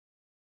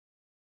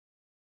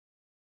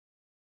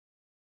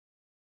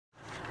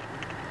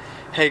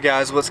Hey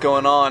guys, what's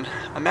going on?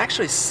 I'm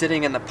actually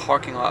sitting in the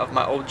parking lot of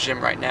my old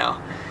gym right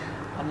now.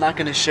 I'm not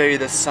going to show you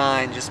the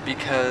sign just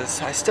because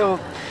I still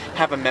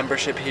have a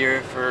membership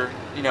here for,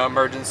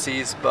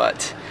 emergencies,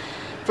 but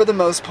for the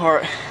most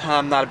part,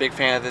 I'm not a big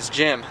fan of this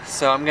gym.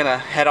 So I'm going to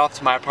head off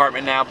to my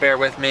apartment now, bear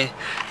with me.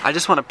 I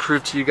just want to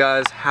prove to you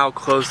guys how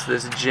close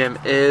this gym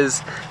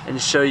is and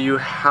show you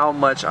how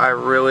much I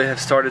really have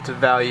started to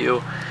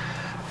value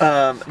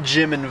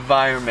gym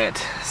environment.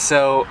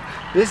 So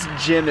this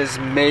gym is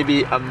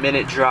maybe a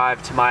minute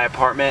drive to my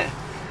apartment,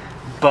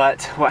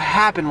 but what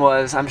happened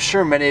was, I'm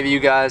sure many of you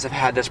guys have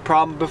had this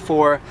problem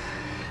before.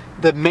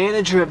 The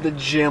manager of the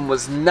gym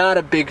was not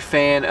a big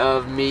fan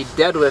of me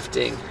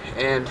deadlifting,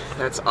 and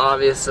that's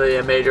obviously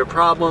a major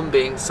problem,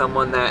 being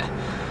someone that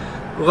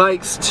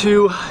likes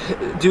to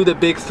do the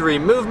big three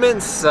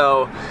movements,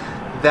 so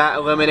that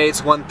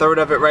eliminates 1/3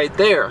 of it right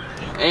there.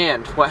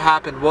 And what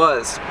happened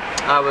was,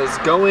 I was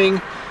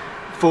going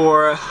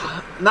for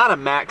not a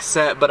max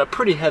set, but a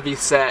pretty heavy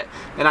set,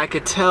 and I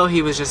could tell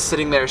he was just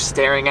sitting there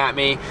staring at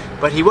me,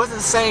 but he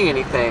wasn't saying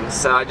anything,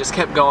 so I just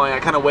kept going. I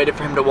kind of waited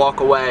for him to walk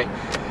away,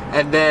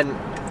 and then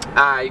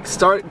I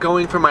start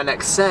going for my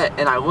next set,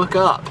 and I look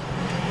up,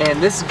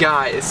 and this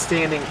guy is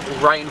standing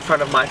right in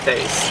front of my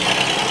face,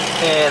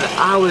 and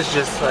I was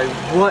just like,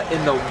 what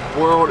in the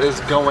world is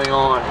going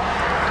on?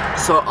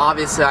 So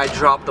obviously I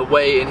dropped the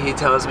weight, and he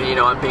tells me,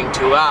 I'm being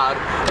too loud,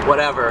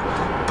 whatever.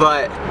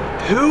 But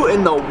who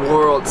in the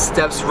world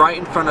steps right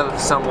in front of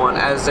someone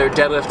as they're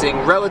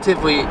deadlifting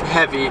relatively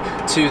heavy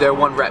to their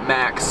 1 rep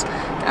max?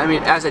 I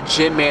mean, as a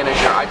gym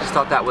manager, I just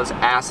thought that was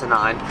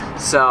asinine.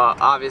 So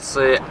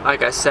obviously,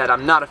 like I said,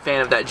 I'm not a fan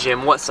of that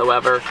gym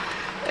whatsoever.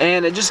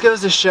 And it just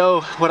goes to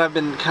show what I've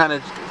been kind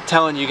of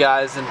telling you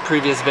guys in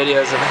previous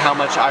videos of how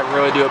much I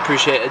really do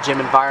appreciate a gym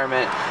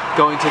environment.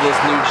 Going to this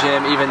new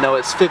gym, even though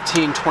it's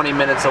 15-20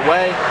 minutes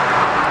away,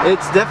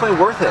 it's definitely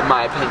worth it in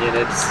my opinion.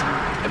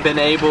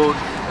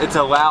 It's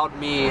allowed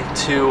me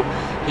to,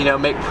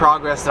 make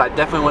progress that I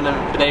definitely wouldn't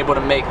have been able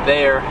to make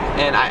there.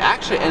 And I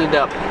actually ended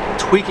up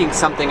tweaking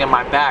something in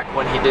my back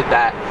when he did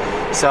that.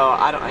 So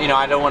I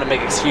don't want to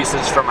make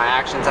excuses for my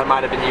actions. I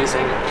might have been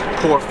using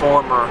poor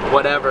form or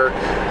whatever,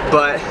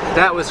 but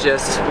that was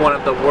just one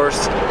of the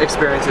worst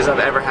experiences I've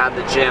ever had at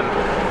the gym.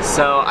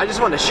 So I just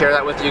wanted to share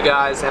that with you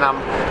guys, and I'm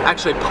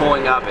actually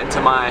pulling up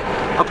into my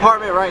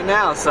apartment right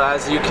now. So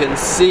as you can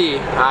see,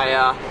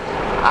 I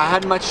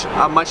had a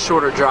much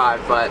shorter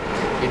drive, but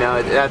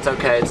that's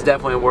okay. It's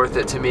definitely worth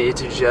it to me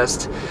to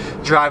just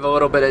drive a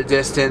little bit of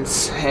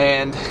distance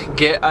and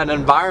get an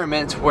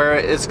environment where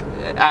it's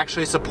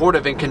actually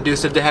supportive and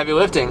conducive to heavy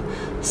lifting.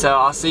 So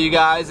I'll see you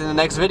guys in the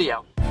next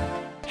video.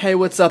 Hey,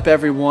 what's up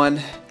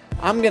everyone?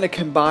 I'm gonna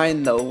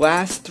combine the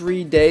last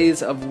 3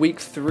 days of week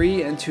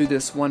 3 into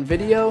this one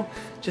video,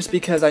 just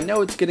because I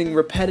know it's getting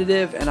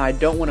repetitive and I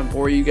don't want to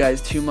bore you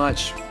guys too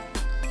much.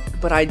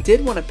 But I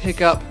did want to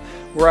pick up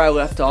where I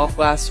left off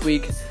last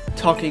week,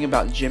 talking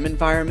about gym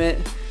environment.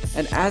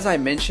 And as I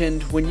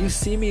mentioned, when you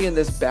see me in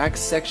this back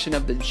section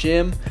of the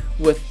gym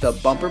with the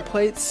bumper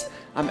plates,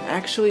 I'm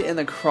actually in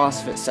the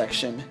CrossFit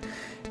section.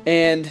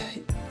 And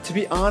to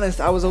be honest,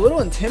 I was a little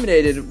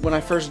intimidated when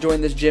I first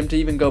joined this gym to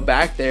even go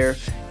back there,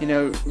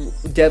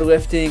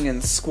 deadlifting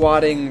and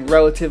squatting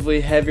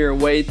relatively heavier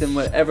weight than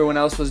what everyone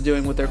else was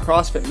doing with their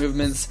CrossFit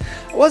movements.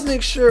 I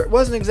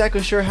wasn't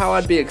exactly sure how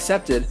I'd be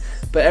accepted,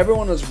 but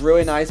everyone was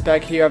really nice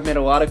back here. I've made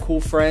a lot of cool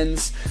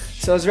friends,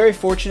 so I was very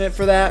fortunate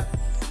for that.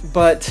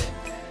 But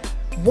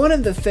one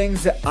of the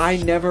things that I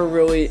never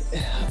really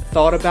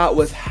thought about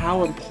was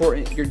how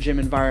important your gym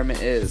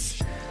environment is.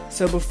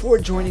 So before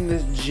joining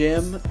this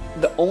gym,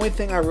 the only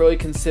thing I really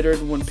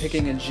considered when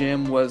picking a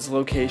gym was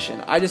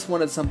location. I just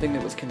wanted something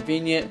that was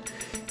convenient,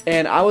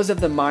 and I was of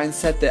the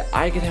mindset that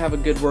I could have a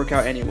good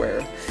workout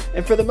anywhere.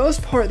 And for the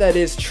most part, that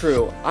is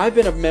true. I've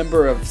been a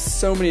member of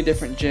so many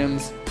different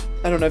gyms.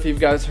 I don't know if you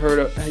guys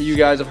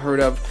have heard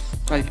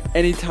of like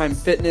Anytime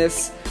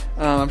Fitness.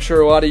 I'm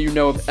sure a lot of you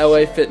know of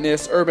LA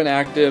Fitness, Urban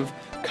Active,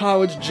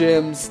 college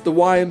gyms, the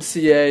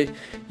YMCA,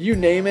 you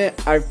name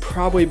it, I've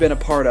probably been a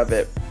part of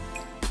it.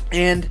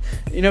 And,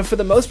 for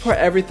the most part,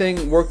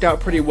 everything worked out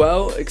pretty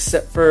well,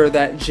 except for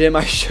that gym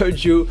I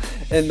showed you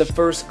in the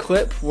first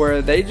clip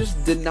where they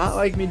just did not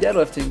like me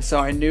deadlifting. So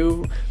I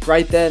knew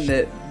right then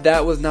that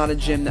that was not a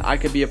gym that I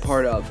could be a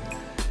part of.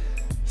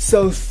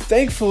 So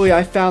thankfully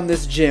I found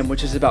this gym,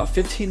 which is about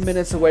 15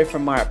 minutes away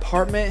from my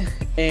apartment,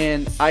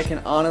 and I can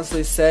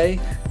honestly say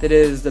that it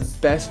is the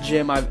best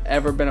gym I've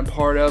ever been a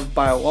part of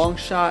by a long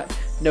shot,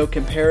 no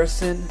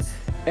comparison.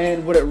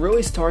 And what it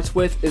really starts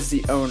with is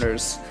the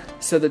owners.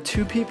 So the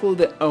two people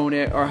that own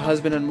it are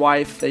husband and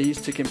wife. They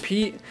used to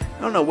compete.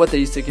 I don't know what they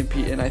used to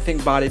compete in. I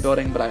think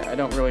bodybuilding, but I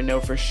don't really know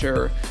for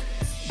sure.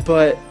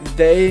 But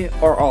they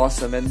are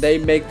awesome, and they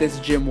make this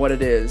gym what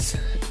it is.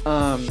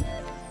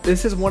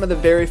 This is one of the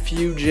very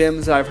few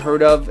gyms I've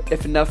heard of,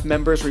 if enough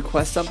members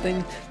request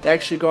something, they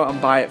actually go out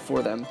and buy it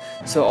for them.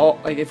 So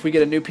if we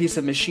get a new piece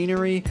of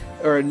machinery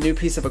or a new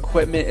piece of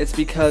equipment, it's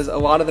because a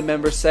lot of the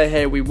members say,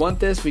 hey, we want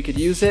this, we could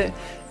use it,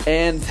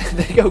 and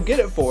they go get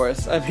it for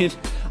us. I mean,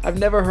 I've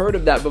never heard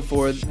of that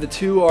before. The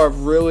two are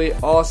really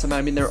awesome.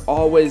 I mean, they're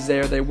always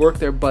there. They work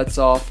their butts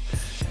off.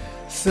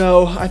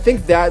 So I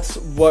think that's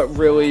what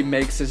really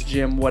makes this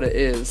gym what it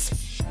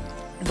is.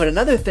 But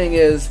another thing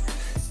is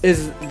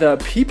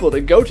the people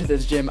that go to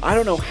this gym. I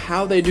don't know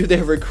how they do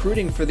their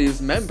recruiting for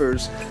these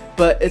members,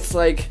 but it's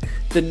like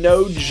the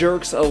no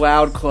jerks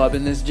allowed club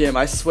in this gym.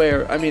 I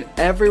swear. I mean,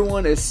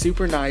 everyone is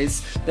super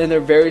nice, and they're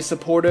very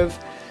supportive.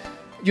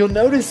 You'll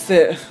notice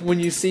that when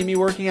you see me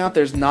working out,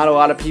 there's not a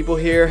lot of people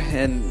here,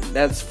 and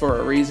that's for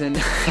a reason.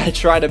 I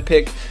try to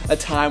pick a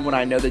time when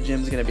I know the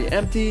gym's going to be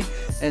empty,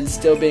 and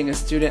still being a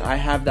student, I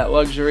have that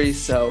luxury.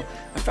 So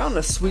I found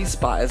a sweet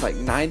spot. It's like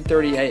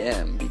 9:30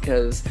 a.m.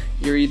 because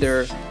you're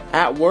either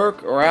at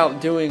work or out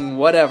doing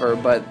whatever,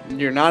 but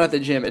you're not at the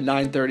gym at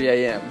 9:30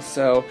 a.m.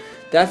 So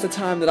that's the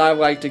time that I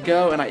like to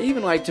go, and I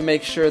even like to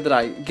make sure that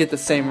I get the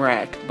same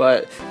rack.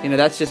 But, you know,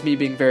 that's just me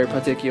being very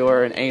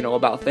particular and anal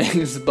about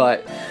things,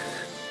 but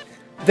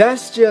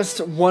that's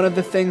just one of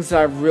the things that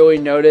I've really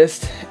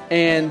noticed.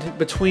 And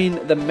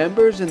between the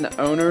members and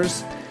the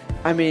owners,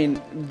 I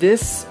mean,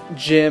 this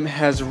gym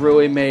has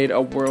really made a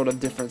world of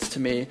difference to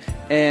me.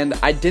 And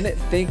I didn't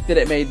think that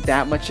it made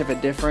that much of a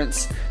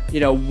difference,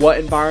 you know, what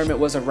environment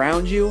was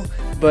around you,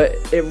 but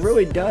it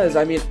really does.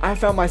 I mean, I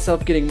found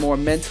myself getting more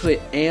mentally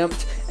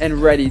amped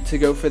and ready to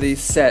go for these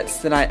sets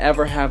than I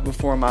ever have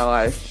before in my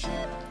life.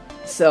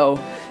 So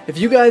if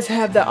you guys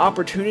have that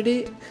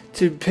opportunity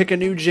to pick a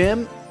new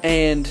gym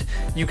and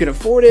you can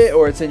afford it,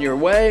 or it's in your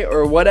way,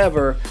 or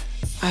whatever,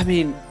 I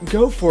mean,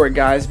 go for it,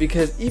 guys,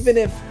 because even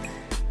if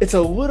it's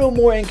a little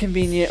more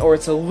inconvenient or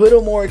it's a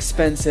little more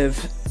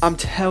expensive, I'm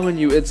telling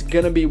you, it's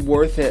gonna be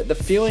worth it. The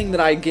feeling that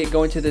I get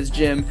going to this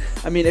gym,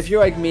 I mean, if you're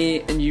like me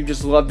and you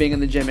just love being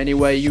in the gym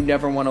anyway, you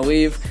never want to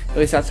leave. At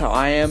least that's how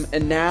I am.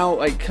 And now,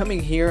 like,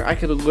 coming here, I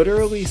could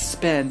literally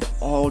spend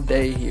all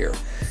day here.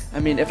 I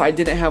mean, if I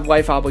didn't have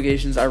life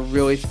obligations, I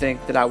really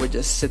think that I would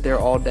just sit there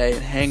all day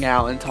and hang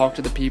out and talk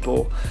to the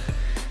people.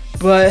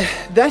 But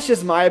that's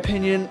just my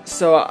opinion,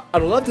 so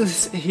I'd love to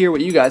hear what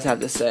you guys have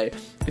to say.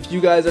 If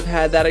you guys have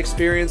had that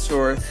experience,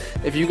 or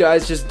if you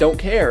guys just don't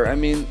care. I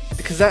mean,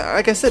 because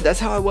like I said, that's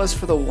how I was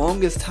for the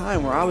longest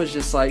time, where I was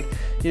just like,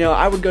 you know,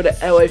 I would go to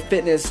LA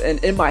Fitness,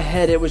 and in my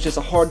head it was just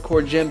a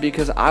hardcore gym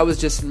because I was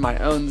just in my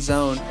own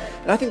zone.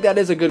 And I think that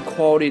is a good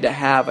quality to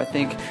have. I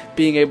think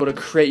being able to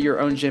create your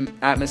own gym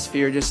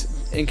atmosphere,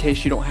 just in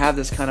case you don't have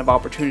this kind of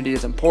opportunity,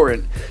 is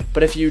important.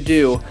 But if you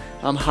do,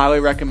 I'm highly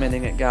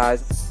recommending it,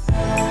 guys.